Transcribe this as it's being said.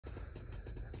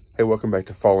Hey, welcome back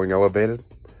to Falling Elevated.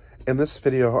 In this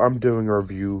video, I'm doing a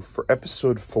review for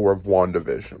episode 4 of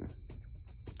Wandavision.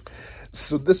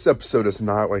 So this episode is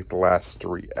not like the last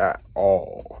 3 at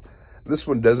all. This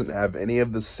one doesn't have any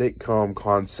of the sitcom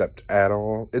concept at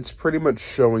all. It's pretty much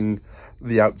showing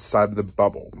the outside of the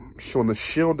bubble. Showing the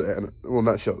shield, and well,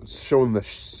 not shield, showing the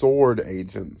sword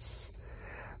agents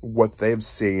what they've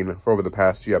seen for over the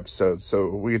past few episodes. So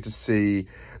we get to see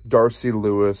Darcy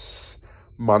Lewis,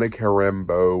 Monica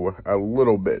Rambeau, a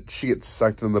little bit. She gets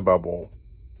sucked in the bubble,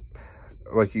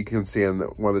 like you can see in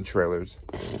one of the trailers.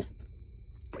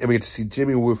 And we get to see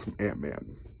Jimmy Woo from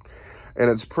Ant-Man. And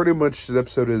it's pretty much, the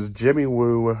episode is Jimmy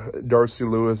Woo, Darcy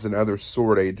Lewis, and other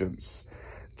sword agents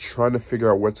trying to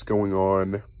figure out what's going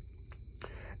on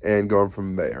and going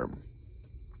from there.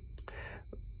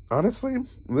 Honestly,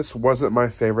 this wasn't my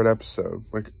favorite episode.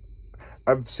 Like,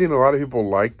 I've seen a lot of people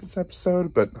like this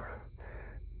episode, but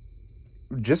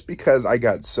just because I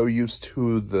got so used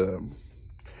to the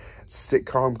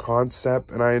sitcom concept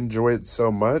and I enjoy it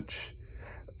so much,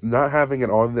 not having it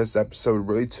on this episode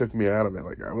really took me out of it.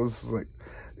 Like, I was like,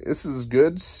 this is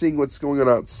good seeing what's going on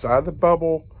outside the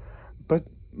bubble, but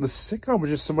the sitcom was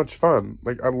just so much fun.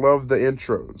 Like, I love the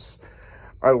intros.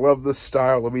 I love the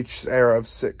style of each era of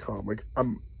sitcom. Like,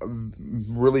 I'm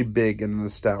really big in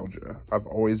nostalgia. I've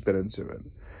always been into it.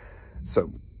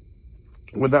 So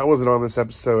when that wasn't on this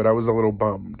episode, I was a little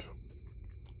bummed.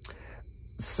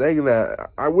 Saying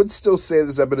that, I would still say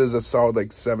this episode is a solid,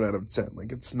 like, 7 out of 10.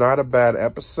 Like, it's not a bad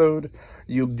episode.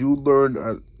 You do learn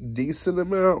a decent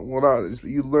amount. Well, not,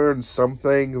 you learn some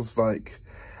things, like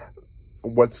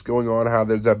what's going on, how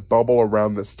there's a bubble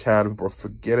around this town, people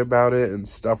forget about it, and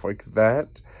stuff like that.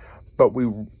 But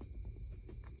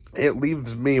it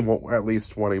leaves me at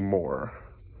least wanting more.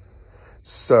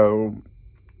 So,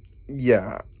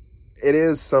 yeah. It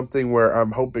is something where I'm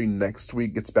hoping next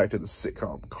week gets back to the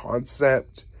sitcom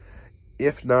concept.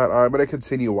 If not, I'm going to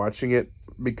continue watching it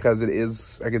because it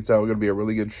is, I can tell, going to be a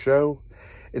really good show.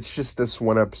 It's just this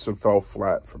one episode fell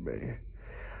flat for me.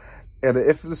 And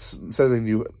if this says anything to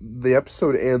you, the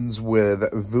episode ends with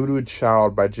Voodoo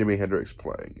Child by Jimi Hendrix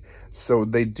playing. So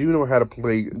they do know how to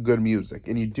play good music.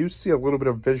 And you do see a little bit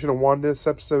of Vision of Wanda this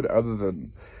episode, other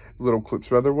than little clips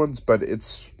from other ones, but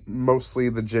it's mostly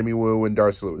the Jimmy Woo and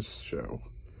Darcy Lewis show.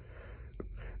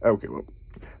 Okay, well,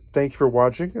 thank you for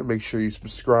watching, and make sure you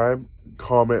subscribe,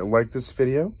 comment, and like this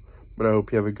video. But I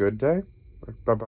hope you have a good day. Bye-bye.